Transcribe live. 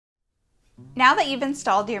Now that you've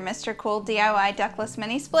installed your MRCOOL DIY ductless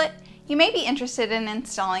mini split, you may be interested in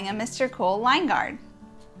installing a MRCOOL Line Guard.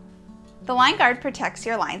 The Line Guard protects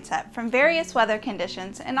your line set from various weather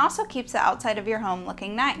conditions and also keeps the outside of your home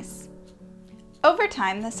looking nice. Over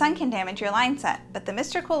time, the sun can damage your line set, but the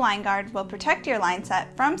MRCOOL Line Guard will protect your line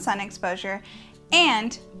set from sun exposure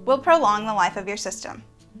and will prolong the life of your system.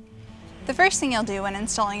 The first thing you'll do when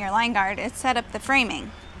installing your Line Guard is set up the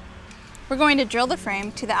framing. We're going to drill the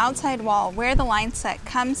frame to the outside wall where the line set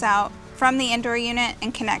comes out from the indoor unit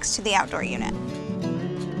and connects to the outdoor unit.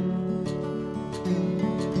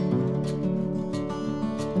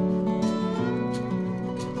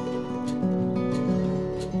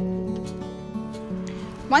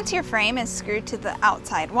 Once your frame is screwed to the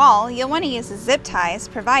outside wall, you'll want to use the zip ties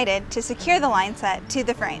provided to secure the line set to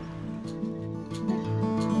the frame.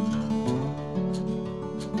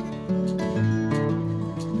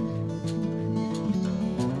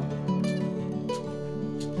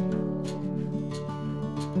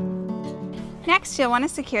 Next, you'll want to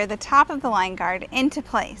secure the top of the line guard into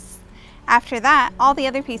place. After that, all the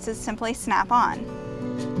other pieces simply snap on.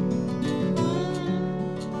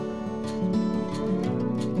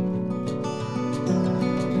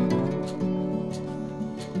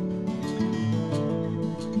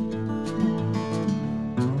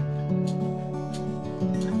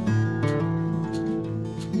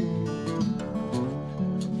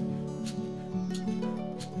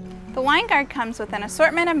 The Line Guard comes with an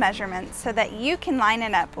assortment of measurements so that you can line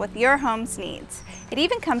it up with your home's needs. It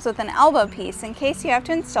even comes with an elbow piece in case you have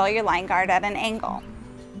to install your Line Guard at an angle.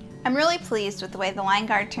 I'm really pleased with the way the Line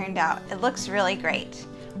Guard turned out. It looks really great.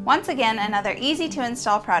 Once again, another easy to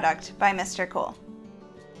install product by MRCOOL.